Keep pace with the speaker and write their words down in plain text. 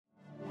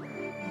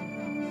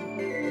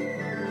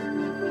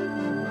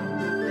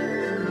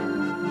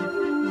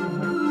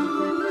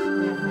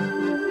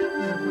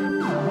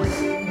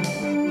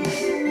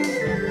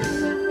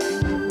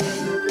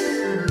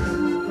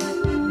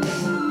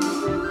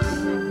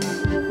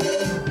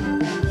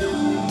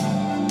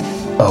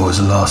I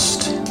was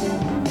lost.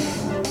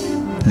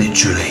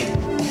 Literally.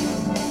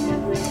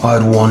 I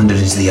had wandered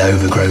into the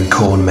overgrown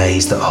corn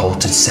maze that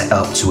Holt had set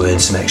up to earn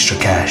some extra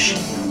cash.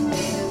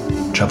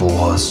 Trouble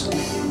was,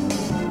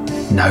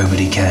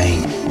 nobody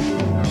came.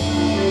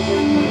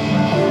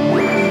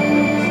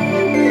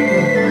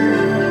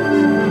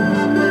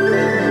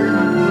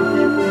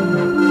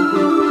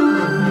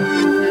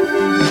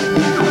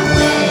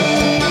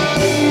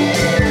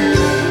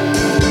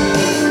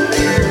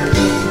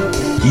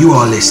 You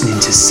are listening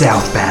to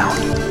Southbound,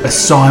 a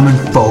Simon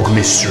Fogg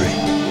mystery.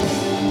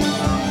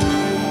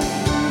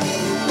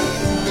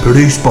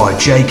 Produced by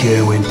Jake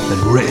Irwin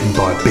and written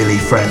by Billy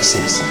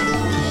Francis.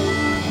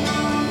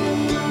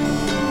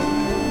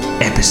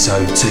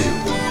 Episode 2.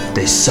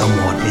 There's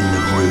someone in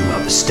the room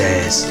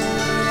upstairs.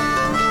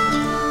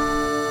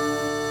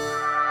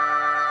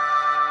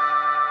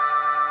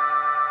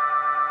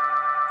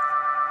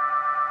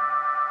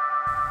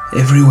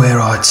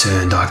 Everywhere I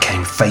turned, I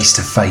came face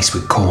to face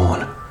with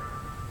Korn.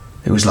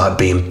 It was like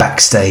being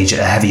backstage at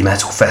a heavy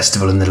metal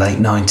festival in the late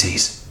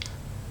 90s.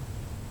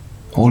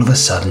 All of a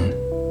sudden,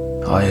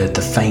 I heard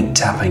the faint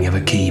tapping of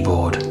a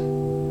keyboard.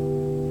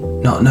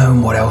 Not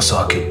knowing what else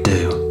I could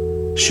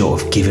do,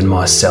 short of giving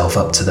myself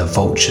up to the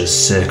vultures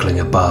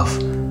circling above,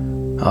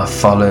 I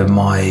followed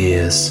my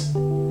ears.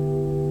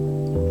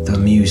 The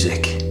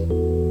music.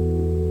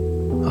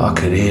 I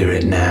could hear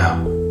it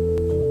now.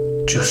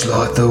 Just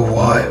like the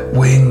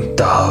white-winged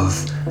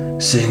dove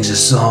sings a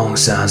song,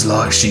 sounds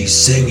like she's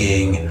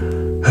singing.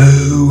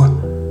 Who?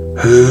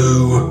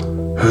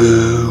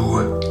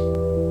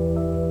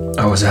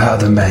 I was out of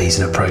the maze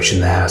and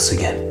approaching the house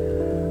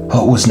again.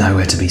 Holt was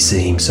nowhere to be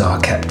seen, so I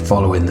kept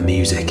following the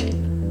music.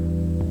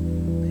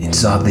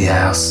 Inside the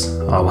house,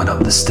 I went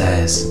up the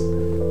stairs.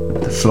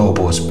 The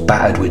floorboards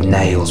battered with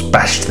nails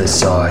bashed to the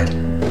side.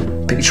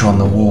 A picture on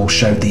the wall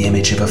showed the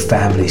image of a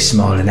family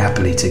smiling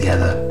happily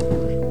together.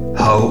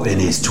 Holt in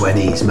his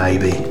 20s,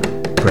 maybe,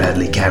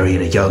 proudly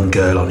carrying a young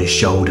girl on his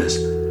shoulders.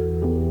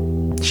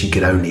 She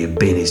could only have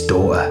been his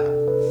daughter.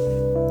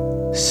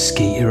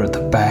 Skeeter at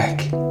the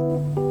back.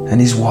 And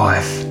his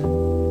wife.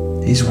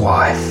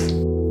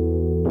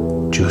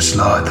 Just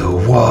like the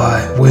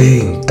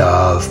white-winged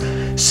dove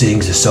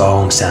sings a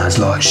song, sounds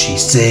like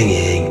she's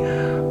singing.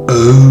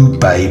 Ooh,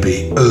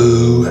 baby,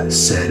 ooh,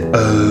 said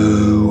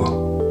ooh.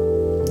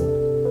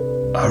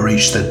 I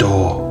reached the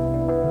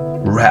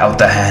door, rattled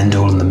the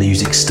handle and the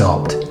music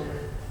stopped.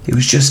 It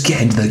was just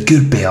getting to the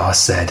good bit, I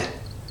said.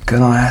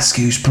 Can I ask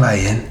who's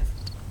playing?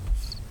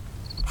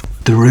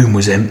 The room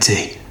was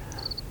empty.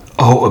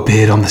 Holt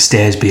appeared on the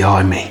stairs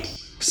behind me.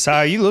 So,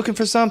 are you looking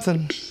for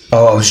something?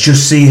 Oh, I was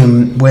just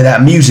seeing where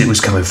that music was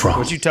coming from.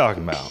 What you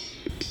talking about?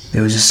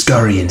 There was a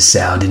scurrying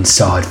sound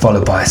inside,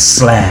 followed by a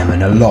slam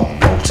and a lock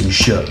bolting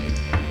shut.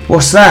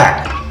 What's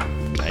that?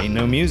 Ain't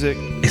no music.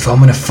 If I'm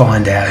gonna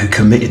find out who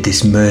committed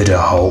this murder,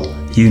 Holt,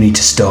 you need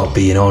to start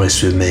being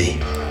honest with me.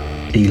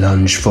 He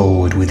lunged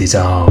forward with his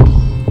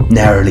arm,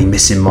 narrowly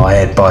missing my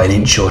head by an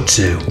inch or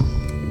two.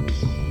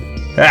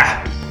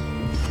 Ah!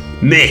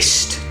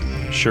 Missed!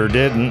 Sure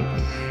didn't.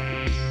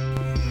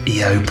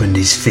 He opened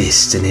his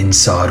fist and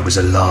inside was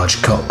a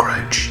large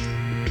cockroach.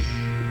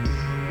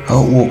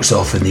 Holt walks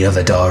off in the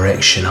other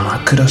direction and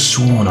I could have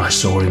sworn I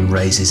saw him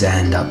raise his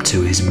hand up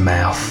to his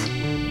mouth.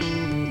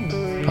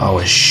 I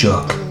was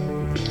shook.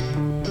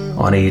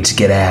 I needed to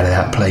get out of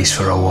that place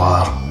for a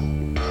while.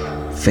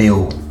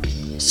 Feel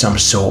some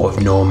sort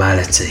of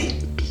normality.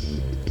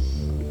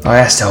 I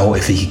asked Holt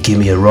if he could give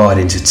me a ride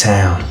into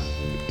town.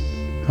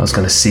 I was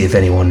going to see if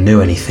anyone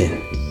knew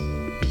anything.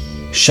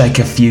 Shake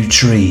a few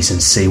trees and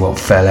see what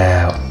fell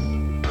out.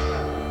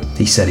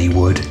 He said he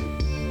would.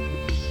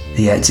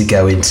 He had to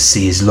go in to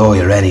see his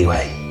lawyer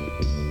anyway.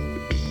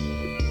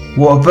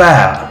 What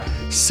about?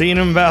 Seeing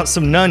him about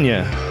some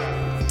Nunya.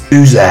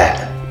 Who's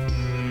that?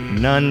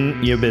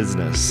 None your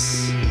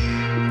business.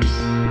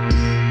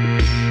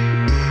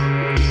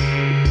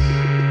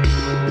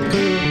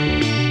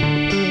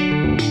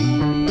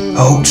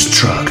 Holt's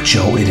truck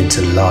jolted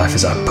into life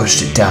as I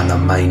pushed it down the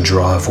main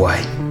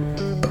driveway,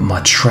 but my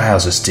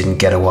trousers didn't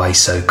get away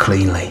so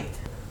cleanly.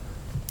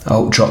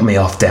 Holt dropped me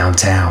off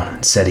downtown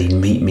and said he'd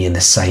meet me in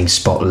the same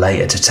spot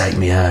later to take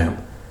me home.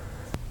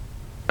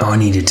 I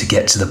needed to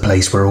get to the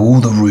place where all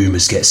the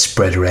rumours get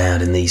spread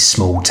around in these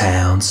small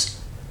towns.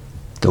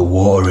 The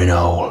Watering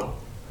Hole.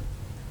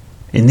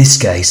 In this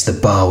case, the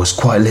bar was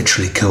quite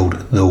literally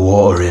called The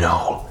Watering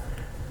Hole.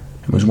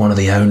 It was one of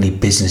the only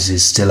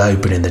businesses still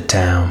open in the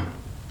town.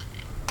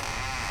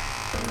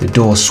 The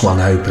door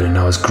swung open and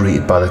I was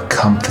greeted by the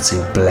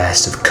comforting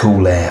blast of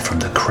cool air from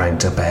the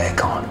cranked up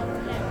aircon.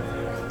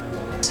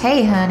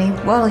 Hey honey,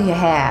 what'll you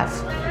have?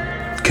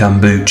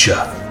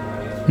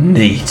 Kombucha.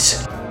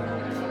 Neat.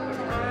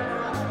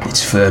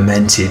 It's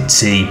fermented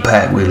tea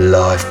packed with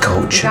live You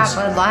cultures. got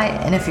Bud Light,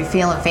 and if you're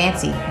feeling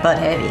fancy, Bud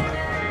Heavy.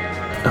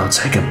 I'll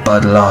take a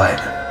Bud Light.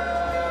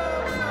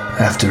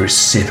 After a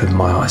sip of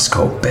my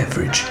ice-cold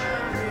beverage,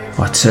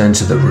 I turned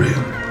to the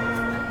room.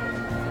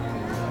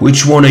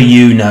 Which one of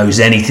you knows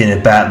anything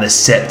about the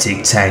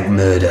septic tank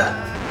murder?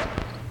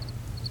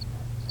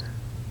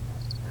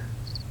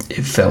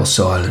 It fell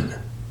silent.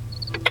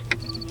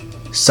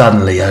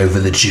 Suddenly, over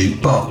the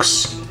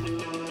jukebox,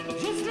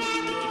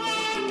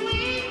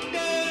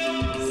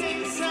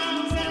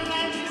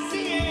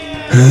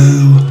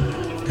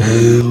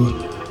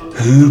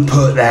 Who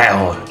put that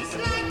on?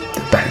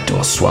 The back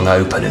door swung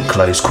open and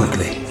closed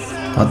quickly.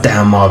 I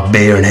downed my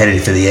beer and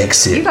headed for the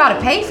exit. You gotta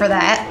pay for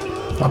that.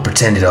 I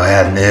pretended I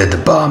hadn't heard the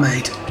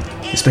barmaid,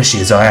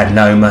 especially as I had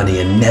no money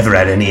and never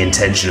had any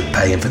intention of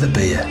paying for the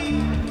beer.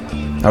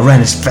 I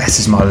ran as fast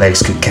as my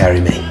legs could carry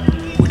me,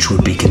 which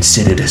would be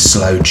considered a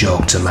slow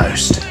jog to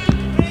most.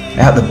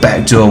 Out the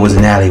back door was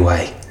an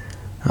alleyway.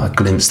 I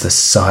glimpsed the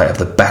sight of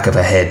the back of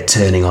a head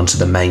turning onto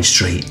the main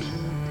street.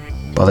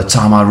 By the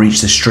time I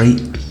reached the street,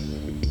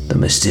 the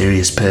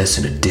mysterious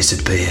person had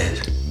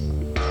disappeared.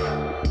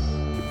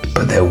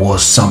 But there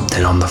was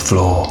something on the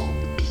floor.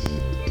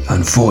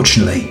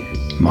 Unfortunately,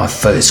 my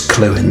first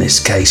clue in this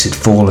case had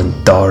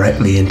fallen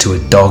directly into a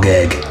dog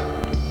egg,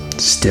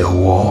 still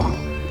warm,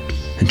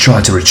 and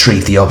tried to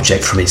retrieve the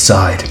object from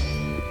inside.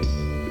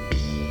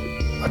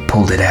 I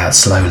pulled it out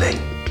slowly.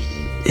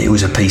 It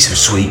was a piece of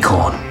sweet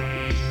corn.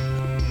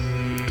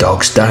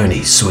 Dogs don't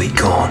eat sweet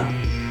corn.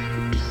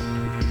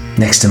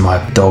 Next to my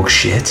dog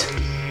shit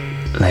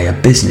lay a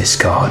business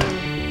card.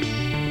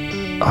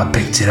 I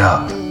picked it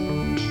up.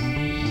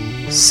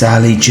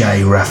 Sally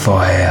J.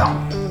 Raphael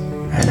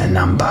and a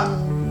number.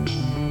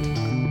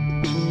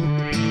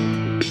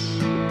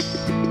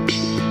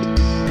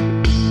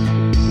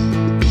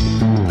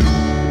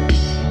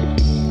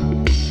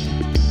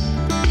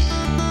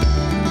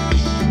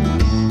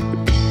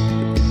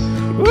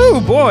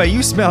 Ooh, boy,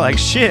 you smell like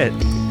shit.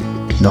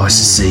 Nice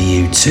to see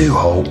you too,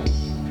 Holt.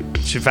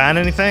 Did you find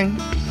anything?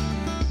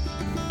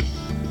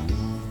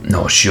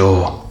 Not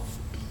sure.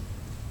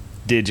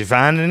 Did you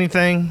find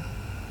anything?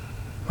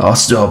 I'll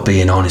start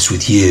being honest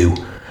with you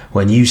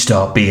when you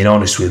start being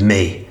honest with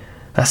me.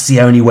 That's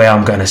the only way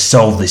I'm going to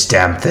solve this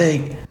damn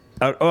thing.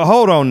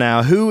 Hold on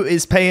now. Who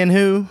is paying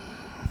who?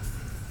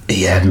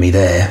 He had me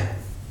there.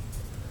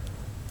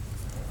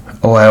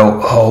 Well,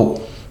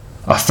 Holt,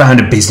 I found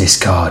a business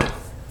card.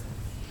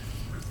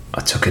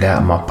 I took it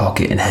out of my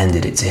pocket and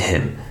handed it to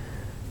him.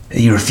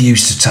 He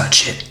refused to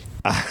touch it.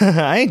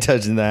 I ain't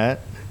touching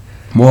that.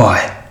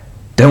 Why?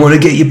 Don't want to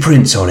get your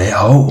prints on it,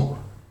 Holt?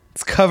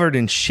 It's covered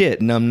in shit,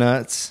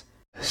 numbnuts.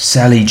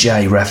 Sally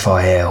J.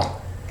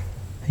 Raphael.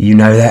 You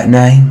know that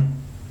name?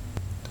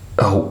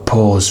 Holt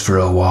paused for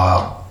a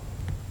while,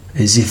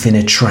 as if in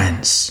a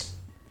trance.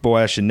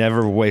 Boy, I should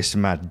never have wasted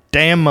my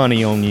damn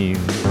money on you.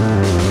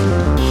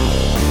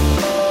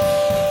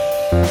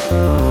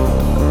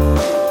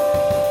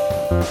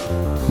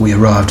 We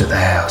arrived at the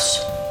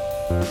house.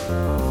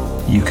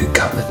 You could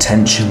cut the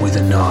tension with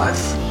a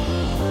knife.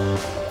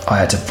 I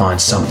had to find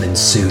something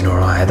soon, or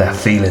I had that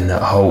feeling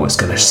that Holt was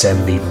going to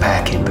send me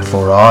packing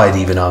before I'd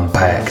even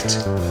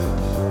unpacked.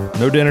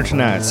 No dinner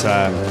tonight, Si.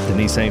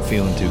 Denise ain't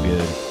feeling too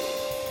good.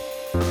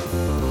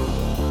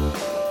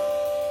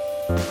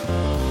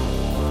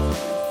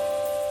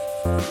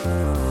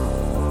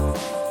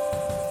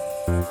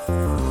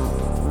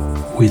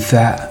 With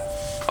that,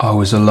 I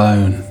was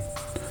alone.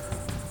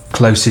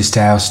 Closest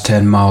house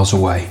 10 miles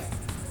away.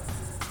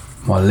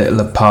 My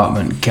little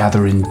apartment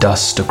gathering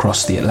dust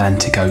across the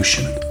Atlantic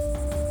Ocean.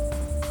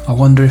 I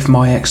wonder if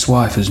my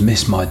ex-wife has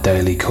missed my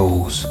daily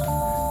calls.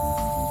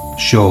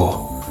 Sure,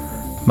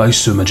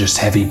 most of them are just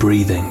heavy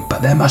breathing,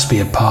 but there must be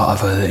a part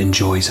of her that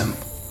enjoys them.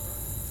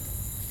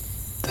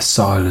 The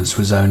silence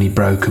was only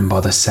broken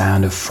by the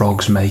sound of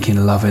frogs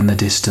making love in the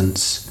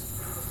distance.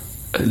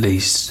 At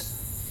least,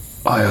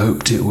 I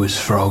hoped it was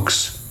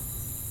frogs.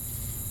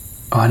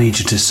 I need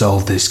you to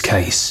solve this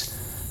case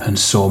and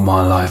sort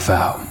my life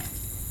out.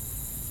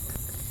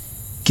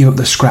 Give up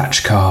the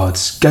scratch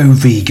cards, go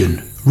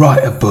vegan,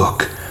 write a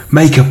book,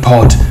 make a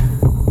pod.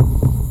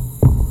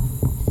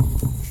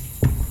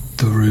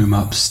 The room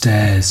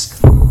upstairs.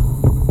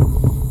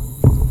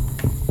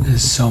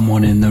 There's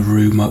someone in the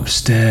room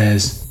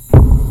upstairs.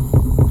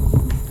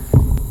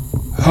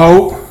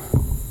 Holt?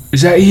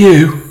 Is that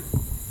you?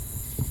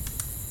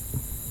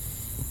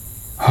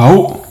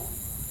 Holt?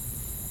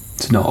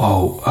 It's not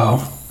Holt. Oh,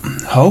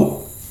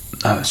 Holt?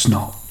 No, it's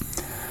not.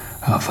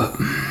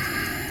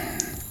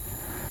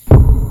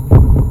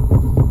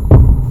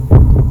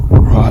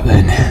 Right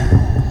then.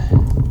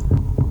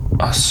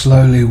 I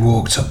slowly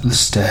walked up the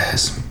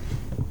stairs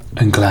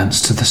and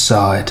glanced to the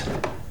side.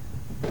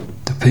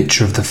 The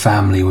picture of the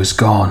family was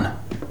gone.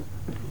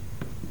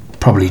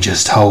 Probably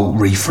just Holt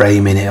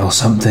reframing it or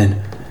something.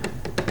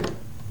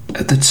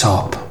 At the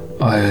top,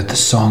 I heard the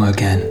song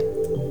again.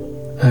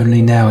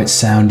 Only now it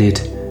sounded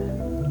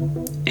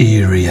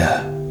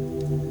eerier.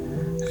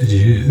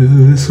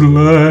 Just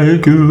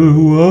like a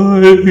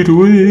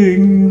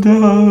white-winged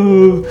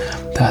dove.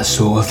 That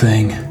sort of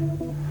thing.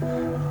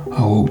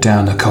 I walked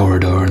down the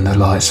corridor and the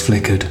lights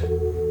flickered.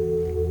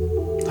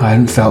 I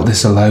hadn't felt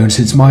this alone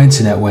since my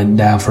internet went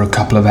down for a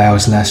couple of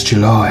hours last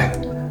July.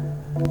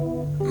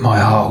 My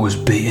heart was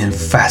beating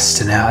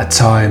fast and out of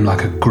time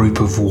like a group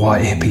of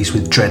white hippies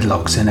with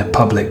dreadlocks in a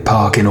public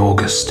park in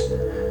August.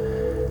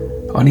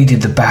 I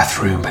needed the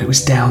bathroom, but it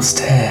was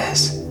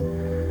downstairs.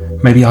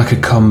 Maybe I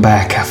could come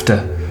back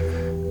after...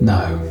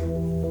 No.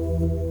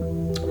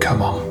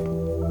 Come on.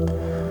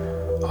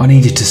 I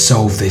needed to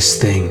solve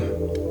this thing.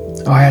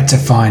 I had to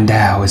find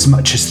out as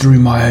much as through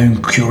my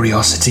own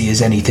curiosity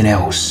as anything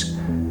else.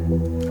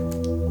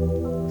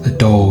 The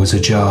door was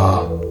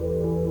ajar.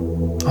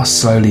 I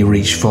slowly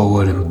reached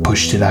forward and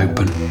pushed it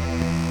open.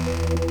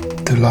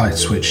 The light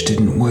switch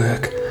didn't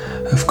work.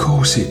 Of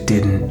course it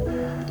didn't.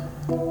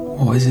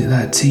 What is it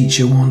that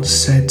teacher once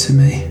said to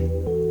me?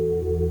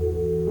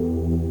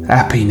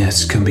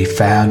 Happiness can be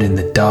found in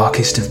the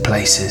darkest of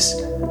places,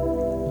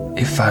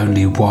 if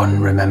only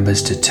one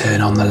remembers to turn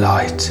on the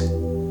light.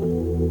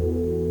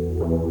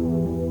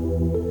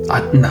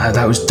 No,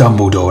 that was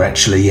Dumbledore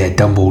actually. Yeah,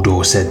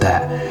 Dumbledore said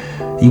that.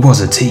 He was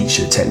a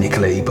teacher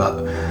technically,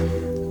 but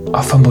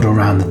I fumbled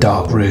around the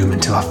dark room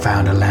until I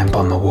found a lamp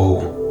on the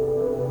wall.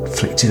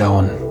 Flicked it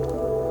on.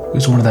 It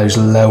was one of those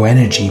low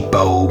energy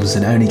bulbs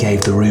and only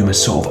gave the room a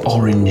sort of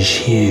orange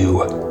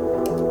hue.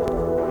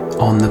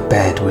 On the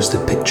bed was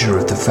the picture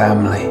of the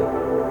family.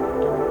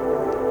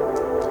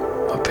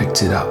 I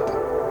picked it up.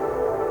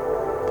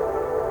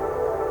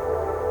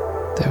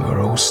 They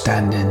were all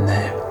standing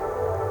there,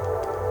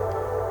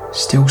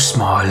 still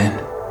smiling,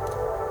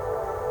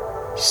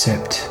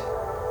 except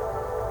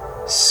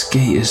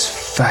Skeeter's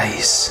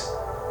face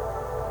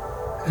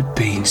had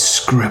been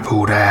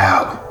scribbled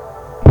out.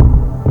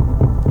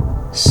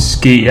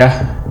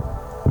 Skeeter.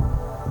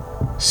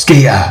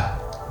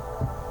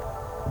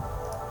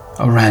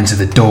 I ran to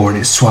the door and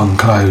it swung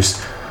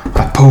closed.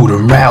 I pulled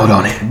and rattled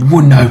on it. It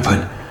wouldn't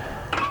open.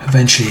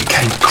 Eventually it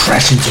came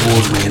crashing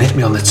towards me and hit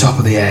me on the top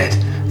of the head.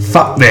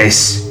 Fuck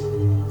this.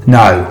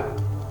 No.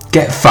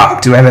 Get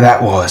fucked, whoever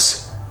that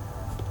was.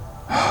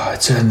 I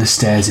turned the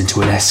stairs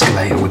into an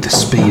escalator with the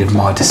speed of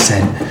my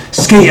descent.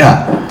 Skeeter!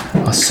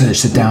 I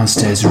searched the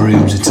downstairs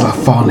rooms until I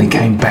finally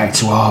came back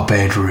to our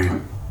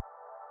bedroom.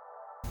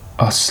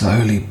 I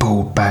slowly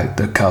pulled back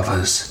the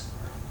covers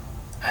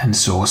and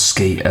saw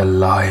Skeeter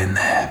lying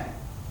there.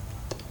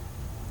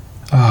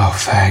 Oh,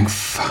 thank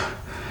fuck.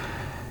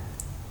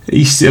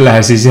 He still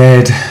has his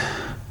head.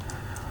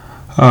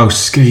 Oh,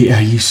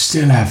 Skeeter, you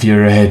still have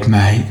your head,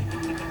 mate.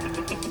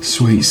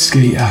 Sweet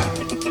Skeeter.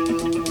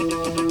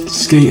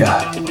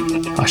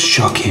 I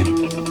shook him.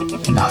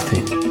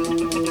 Nothing.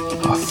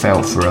 I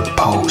felt for a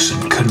pulse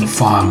and couldn't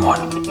find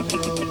one.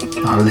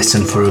 I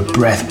listened for a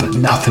breath, but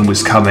nothing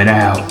was coming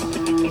out.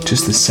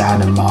 Just the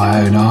sound of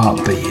my own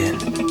heart beating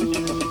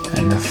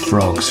and the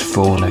frogs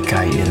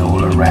fornicating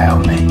all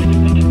around me.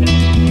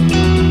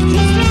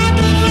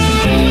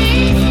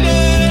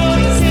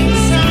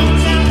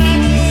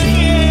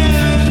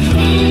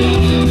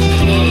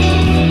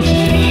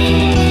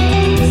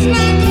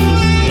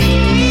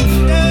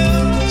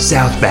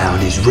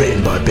 Southbound is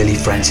written by Billy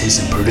Francis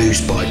and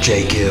produced by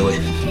Jake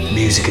Irwin.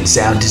 Music and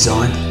sound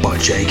design by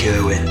Jake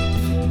Irwin.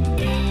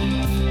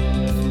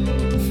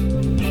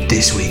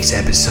 This week's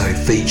episode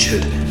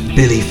featured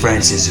Billy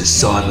Francis as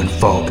Simon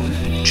Fogg,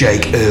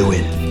 Jake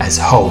Irwin as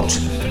Holt,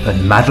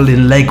 and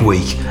Madeline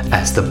Legweek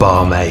as the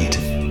barmaid.